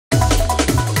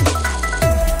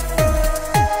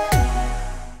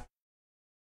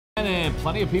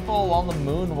Plenty of people on the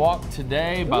moonwalk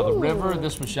today by the river.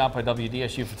 This was shot by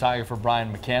WDSU photographer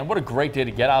Brian McCann. What a great day to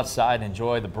get outside and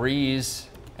enjoy the breeze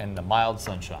and the mild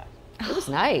sunshine. It was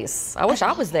nice. I wish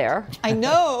I was there. I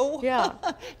know. Yeah.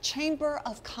 Chamber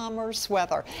of Commerce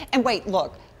weather. And wait,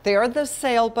 look, there are the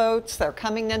sailboats. They're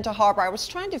coming into harbor. I was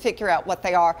trying to figure out what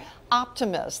they are.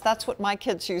 Optimist. That's what my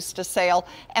kids used to sail,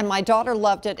 and my daughter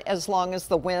loved it as long as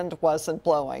the wind wasn't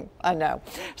blowing. I know.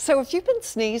 So if you've been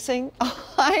sneezing,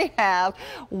 I have.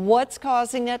 What's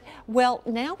causing it? Well,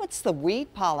 now it's the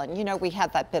weed pollen. You know, we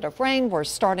had that bit of rain. We're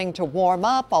starting to warm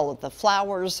up. All of the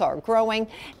flowers are growing,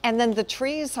 and then the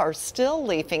trees are still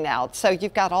leafing out. So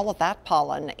you've got all of that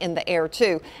pollen in the air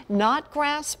too. Not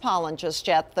grass pollen just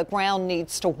yet. The ground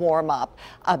needs to warm up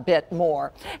a bit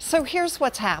more. So here's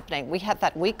what's happening. We had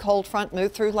that weak cold front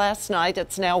move through last night.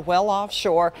 It's now well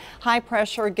offshore. High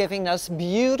pressure giving us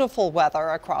beautiful weather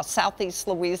across southeast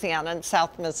Louisiana and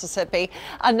South Mississippi.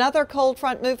 Another cold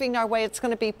front moving our way. It's going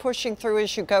to be pushing through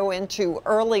as you go into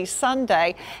early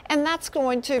Sunday, and that's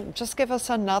going to just give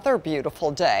us another beautiful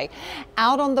day.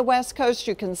 Out on the west coast,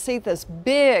 you can see this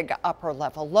big upper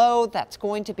level low that's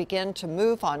going to begin to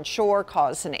move on shore,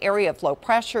 cause an area of low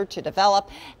pressure to develop,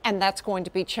 and that's going to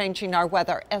be changing our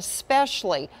weather,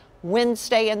 especially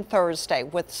Wednesday and Thursday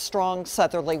with strong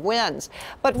southerly winds.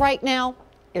 But right now,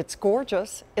 it's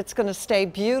gorgeous. It's going to stay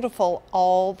beautiful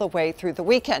all the way through the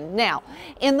weekend. Now,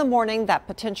 in the morning, that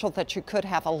potential that you could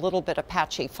have a little bit of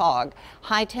patchy fog.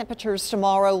 High temperatures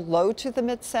tomorrow, low to the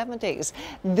mid-70s.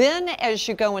 Then as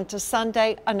you go into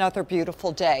Sunday, another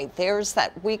beautiful day. There's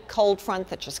that weak cold front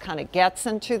that just kind of gets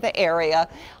into the area.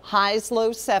 Highs,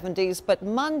 low 70s. But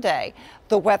Monday,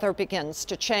 the weather begins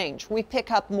to change. We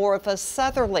pick up more of a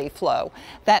southerly flow.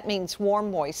 That means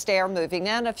warm, moist air moving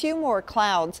in, a few more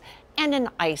clouds, and an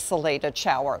isolated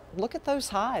shower. Look at those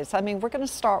highs. I mean, we're going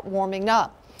to start warming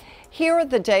up. Here are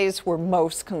the days we're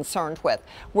most concerned with.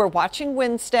 We're watching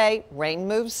Wednesday, rain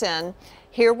moves in.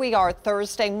 Here we are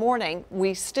Thursday morning,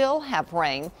 we still have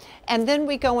rain. And then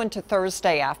we go into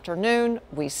Thursday afternoon,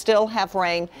 we still have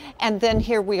rain. And then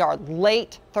here we are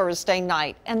late Thursday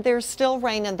night, and there's still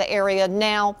rain in the area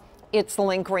now. It's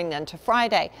lingering into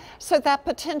Friday. So that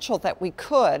potential that we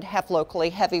could have locally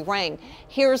heavy rain.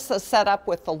 Here's the setup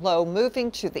with the low moving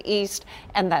to the east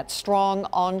and that strong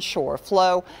onshore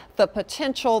flow. The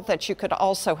potential that you could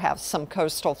also have some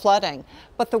coastal flooding.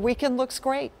 But the weekend looks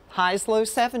great. Highs, low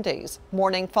 70s,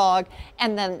 morning fog,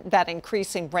 and then that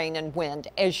increasing rain and wind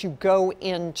as you go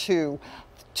into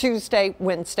Tuesday,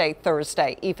 Wednesday,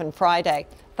 Thursday, even Friday.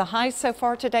 The high so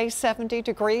far today, 70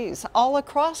 degrees all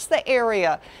across the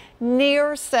area,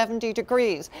 near 70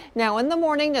 degrees. Now in the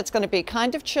morning, it's going to be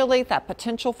kind of chilly, that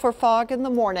potential for fog in the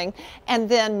morning, and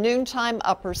then noontime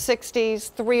upper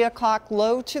 60s, 3 o'clock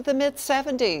low to the mid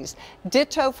 70s.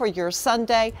 Ditto for your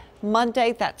Sunday,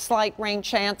 Monday, that slight rain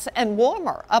chance, and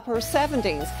warmer upper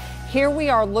 70s. Here we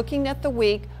are looking at the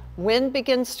week. Wind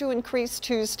begins to increase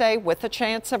Tuesday with a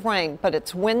chance of rain, but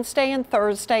it's Wednesday and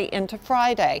Thursday into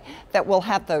Friday that will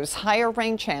have those higher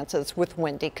rain chances with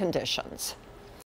windy conditions.